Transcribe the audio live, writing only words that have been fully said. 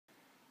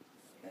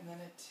and then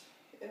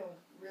it'll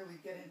really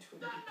get into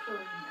it and be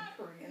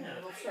purring, and then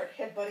it'll start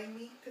headbutting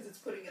me because it's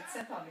putting its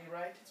scent on me,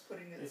 right?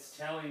 It's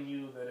telling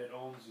you that it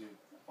owns you.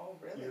 Oh,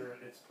 really? You're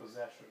its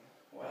possession.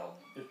 Well,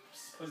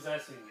 it's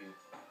possessing you.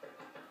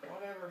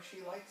 Whatever.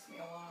 She likes me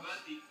a lot.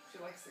 She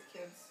likes the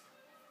kids.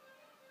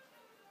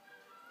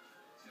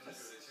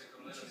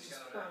 She's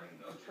just purring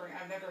and purring.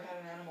 I've never had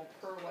an animal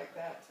purr like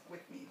that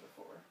with me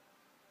before.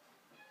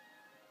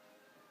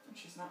 And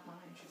she's not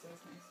mine. She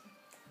says nicely.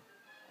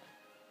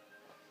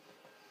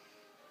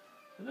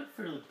 I got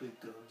fairly big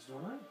guns,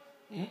 don't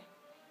I? Mm?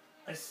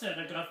 I said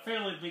I got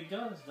fairly big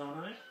guns, don't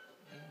I?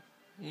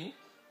 Mm?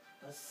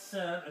 I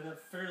said I got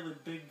fairly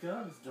big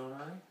guns, don't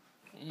I?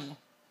 Mm.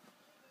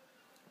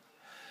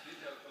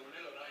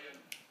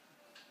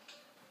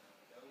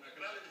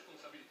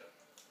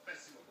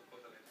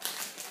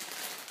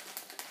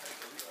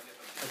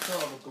 I still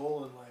have a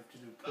goal in life to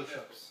do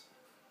push-ups.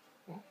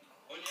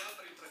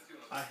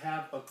 I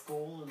have a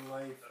goal in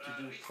life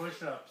to do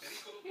push-ups.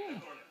 Yeah.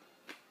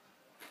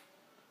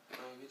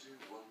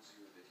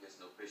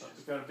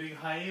 I've got a big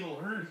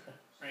hiatal hernia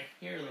right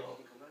here, though.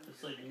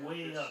 It's like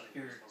way up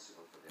here. It's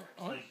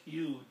like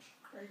huge.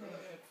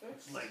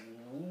 It's like,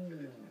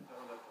 woo.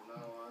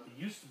 It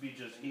used to be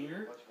just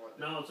here.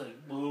 Now it's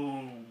like,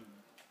 boom.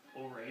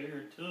 Over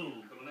here,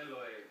 too.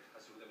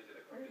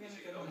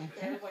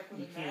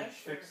 You can't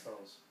fix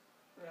those.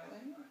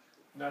 Really?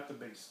 Not the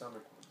big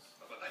stomach ones.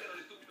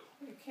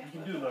 You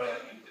can do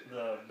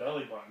the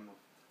belly button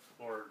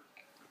or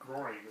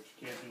groin, but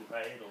you can't do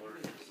hiatal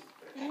hernias.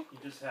 You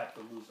just have to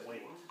lose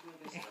weight.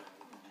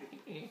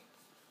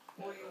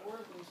 Well, you were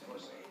losing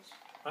weight.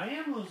 I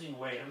am losing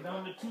weight. I'm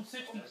down to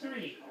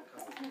 263.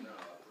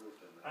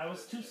 I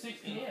was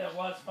 260. Yeah, I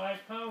lost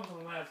 5 pounds in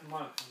the last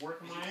month.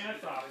 Working my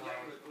ass off.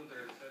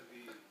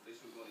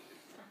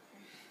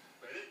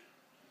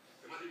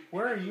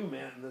 Where are you,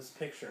 man, in this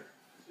picture?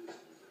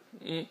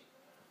 Mm.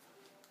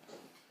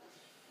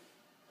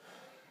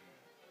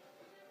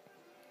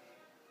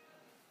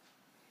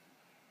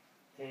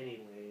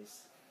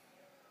 Anyways,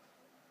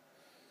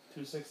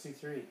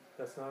 263.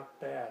 That's not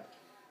bad.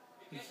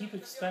 You keep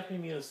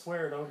expecting me to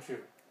swear, don't you?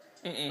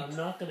 I'm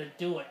not gonna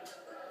do it.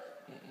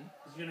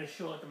 He's gonna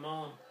show it to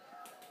Mom.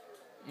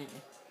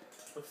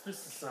 What's this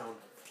sound?